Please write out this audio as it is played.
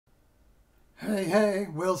Hey,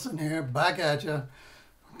 Wilson here, back at you.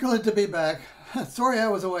 Good to be back. Sorry I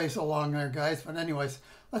was away so long there, guys, but anyways,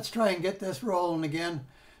 let's try and get this rolling again.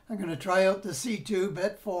 I'm going to try out the C2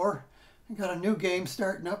 Bet 4. I got a new game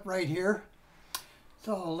starting up right here.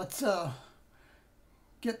 So let's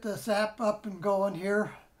get this app up and going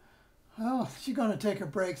here. Oh, she's going to take a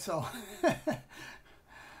break, so.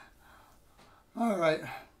 All right.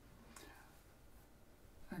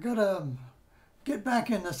 I got to get back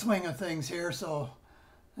in the swing of things here, so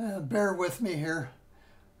bear with me here.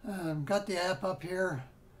 Got the app up here,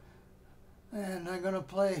 and I'm going to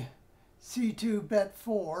play C2 Bet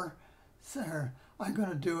 4. So I'm going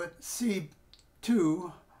to do it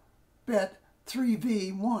C2 Bet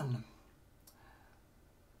 3v1.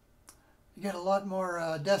 You get a lot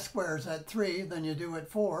more desk squares at 3 than you do at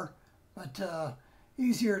 4, but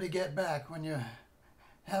easier to get back when you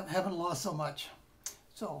haven't lost so much.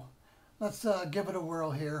 So let's give it a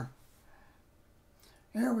whirl here.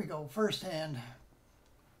 Here we go, first hand.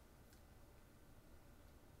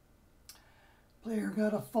 Player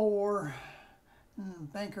got a 4,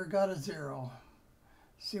 and banker got a 0.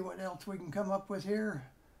 See what else we can come up with here.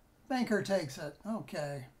 Banker takes it,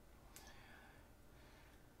 okay.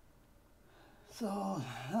 So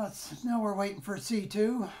now we're waiting for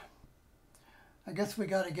C2. I guess we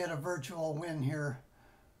got to get a virtual win here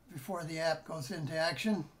before the app goes into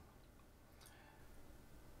action.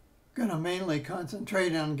 Gonna mainly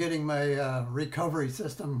concentrate on getting my recovery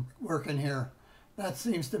system working here. That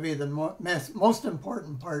seems to be the most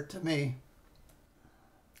important part to me.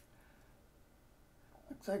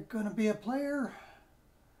 Looks like gonna be a player.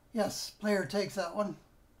 Yes, player takes that one.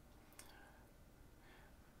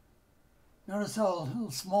 Notice how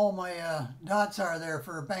small my dots are there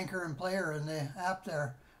for banker and player in the app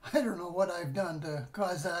there. I don't know what I've done to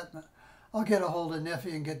cause that. But I'll get a hold of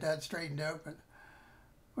Nifty and get that straightened out, but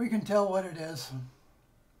we can tell what it is.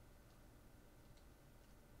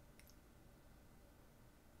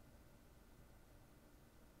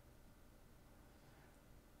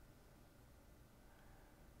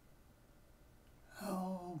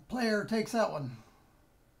 Oh, player takes that one.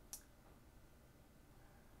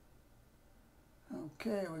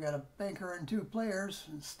 Okay, we got a banker and 2 players.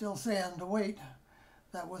 It's still saying to wait.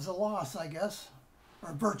 That was a loss, I guess,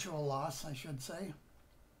 or virtual loss, I should say.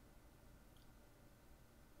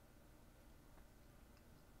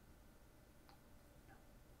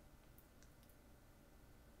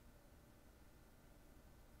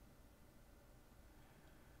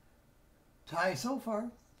 Tie so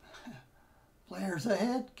far. Player's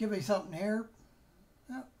ahead. Give me something here.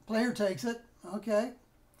 Player takes it. Okay.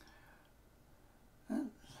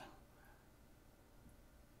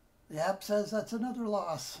 The app says that's another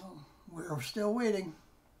loss. So we're still waiting.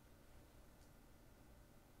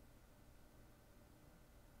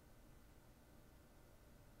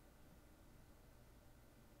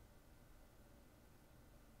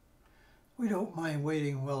 We don't mind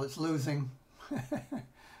waiting while it's losing.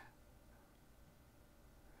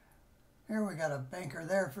 Here we got a banker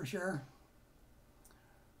there for sure.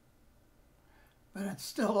 But it's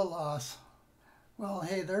still a loss. Well,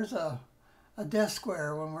 hey, there's a desk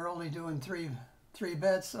square when we're only doing three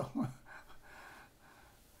bets, so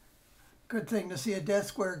good thing to see a desk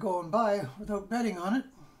square going by without betting on it.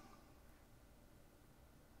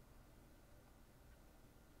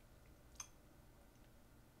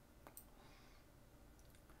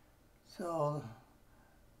 So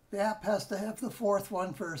the app has to have the 4th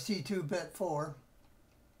one for C2 Bet 4.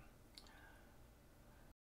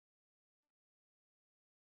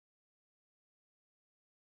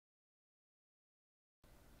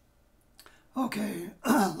 Okay,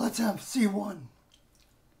 let's have C1.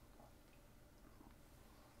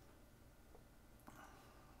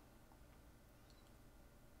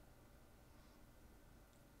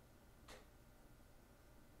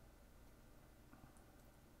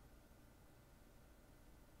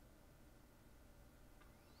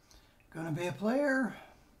 Gonna be a player.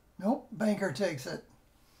 Nope, banker takes it.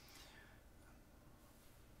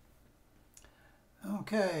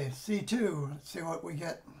 Okay, C2, let's see what we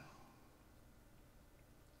get.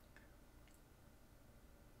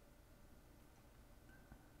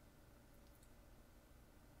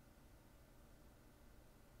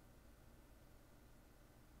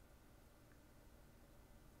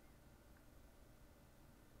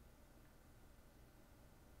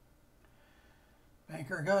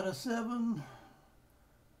 Banker got a 7.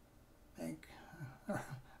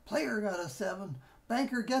 Player got a 7.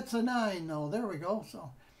 Banker gets a 9. No, there we go. So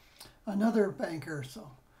another banker. So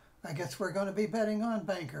I guess we're going to be betting on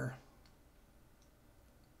banker.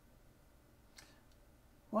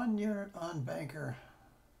 1 unit on banker.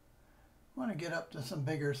 I want to get up to some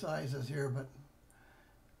bigger sizes here, but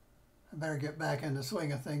I better get back in the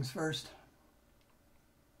swing of things first.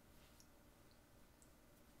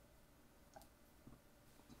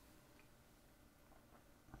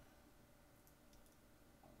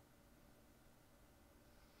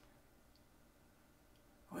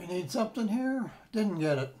 We need something here. Didn't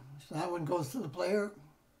get it. So that one goes to the player.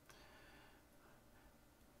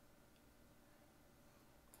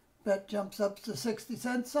 Bet jumps up to 60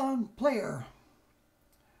 cents on player.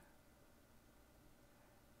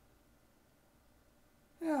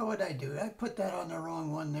 Yeah, what'd I do? I put that on the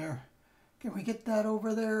wrong one there. Can we get that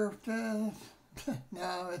over there?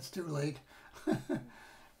 No, it's too late.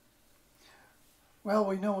 Well,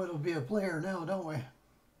 we know it'll be a player now, don't we?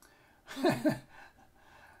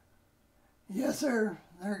 Yes, sir.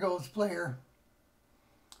 There goes player.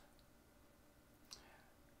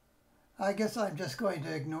 I guess I'm just going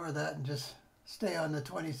to ignore that and just stay on the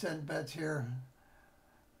 20-cent bets here.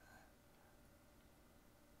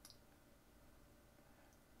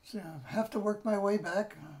 So I have to work my way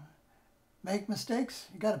back. Make mistakes,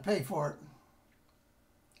 you got to pay for it.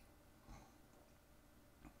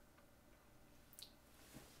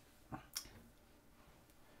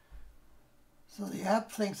 So the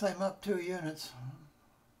app thinks I'm up 2 units.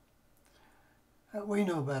 We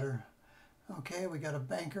know better. Okay, we got a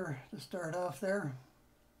banker to start off there.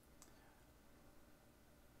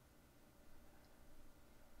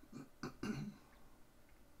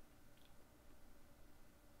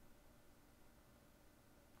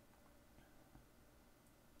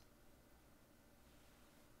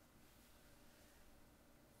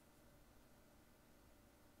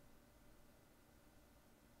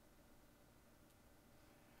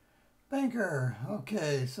 Banker.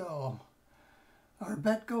 Okay, so our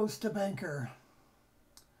bet goes to banker.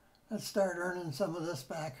 Let's start earning some of this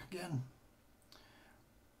back again.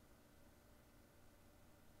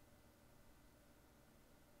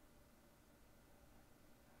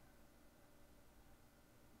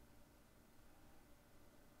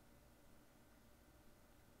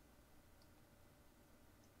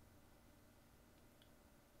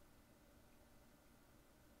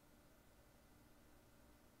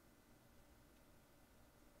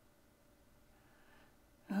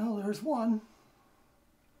 Well, there's one.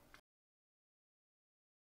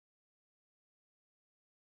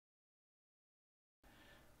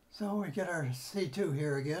 So we get our C2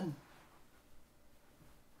 here again.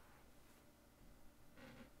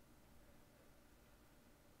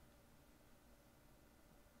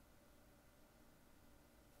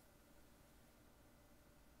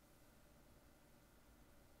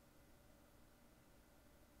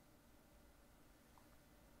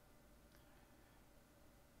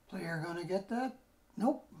 Player gonna get that?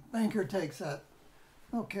 Nope, banker takes that.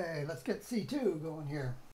 Okay, let's get C2 going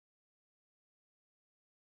here.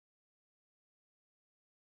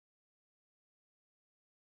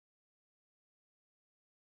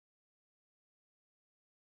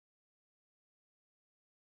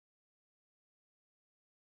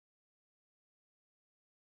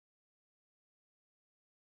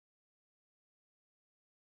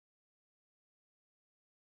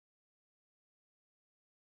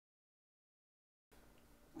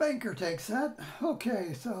 Banker takes that.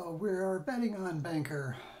 Okay, so we are betting on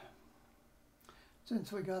banker.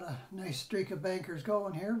 Since we got a nice streak of bankers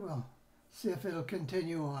going here, we'll see if it'll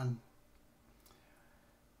continue on.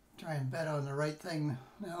 Try and bet on the right thing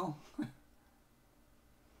now.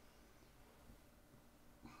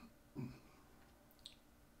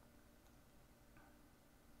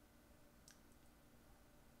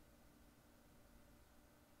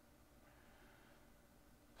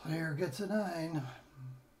 Player gets a 9.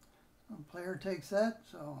 Player takes that,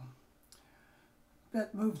 so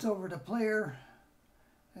bet moves over to player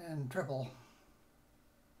and triple.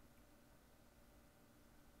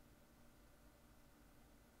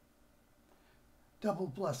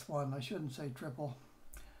 Double plus 1, I shouldn't say triple.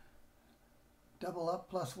 Double up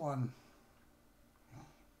plus 1.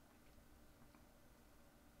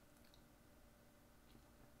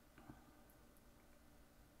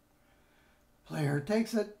 Player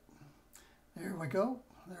takes it. There we go.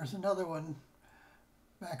 There's another one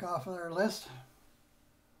back off of our list.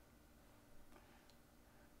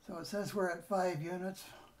 So it says we're at 5 units,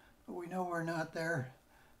 but we know we're not there.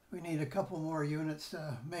 We need a couple more units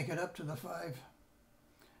to make it up to the 5.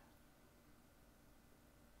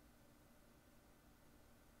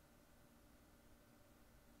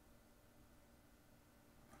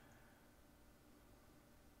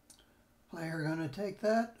 Player gonna take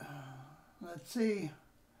that. Let's see.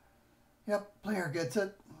 Yep, player gets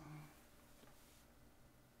it.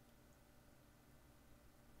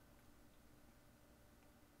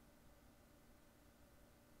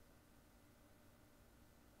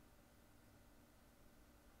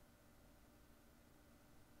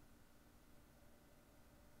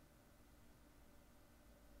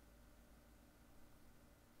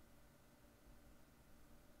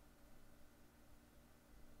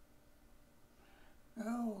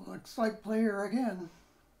 Looks like player again.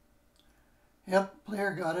 Yep,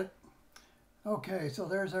 player got it. Okay, so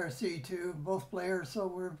there's our C2, both players, so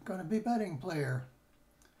we're going to be betting player.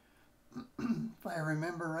 If I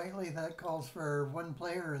remember rightly, that calls for one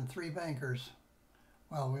player and 3 bankers.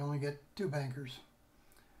 Well, we only get 2 bankers.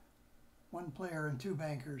 1 player and 2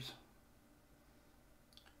 bankers.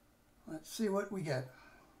 Let's see what we get.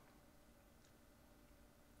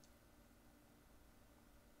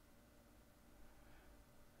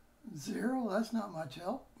 Zero, that's not much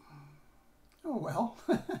help. Oh well.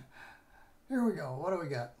 Here we go. What do we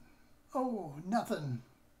got? Oh, nothing.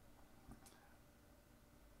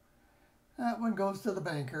 That one goes to the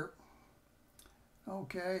banker.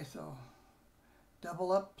 Okay, so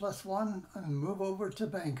double up +1 and move over to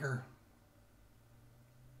banker.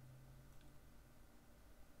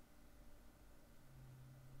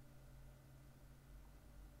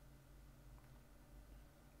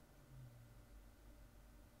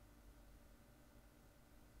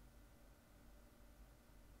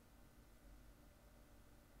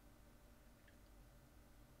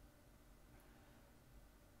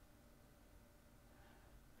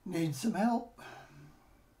 Need some help.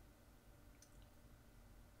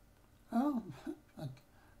 Oh,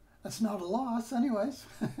 that's not a loss anyways.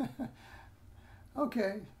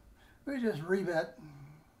 Okay, we just rebet.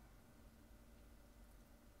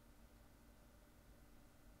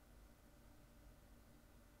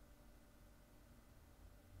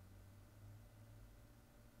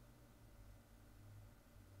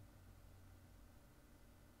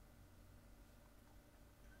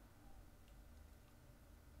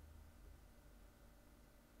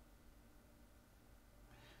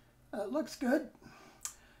 Looks good.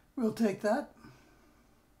 We'll take that.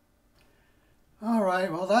 All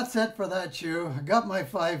right, well, that's it for that shoe. I got my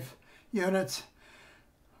 5 units.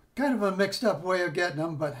 Kind of a mixed up way of getting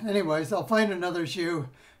them, but anyways, I'll find another shoe.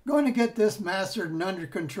 Going to get this mastered and under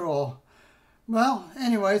control. Well,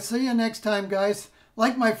 anyway, see you next time, guys.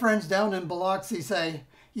 Like my friends down in Biloxi say,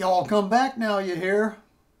 y'all come back now, you hear?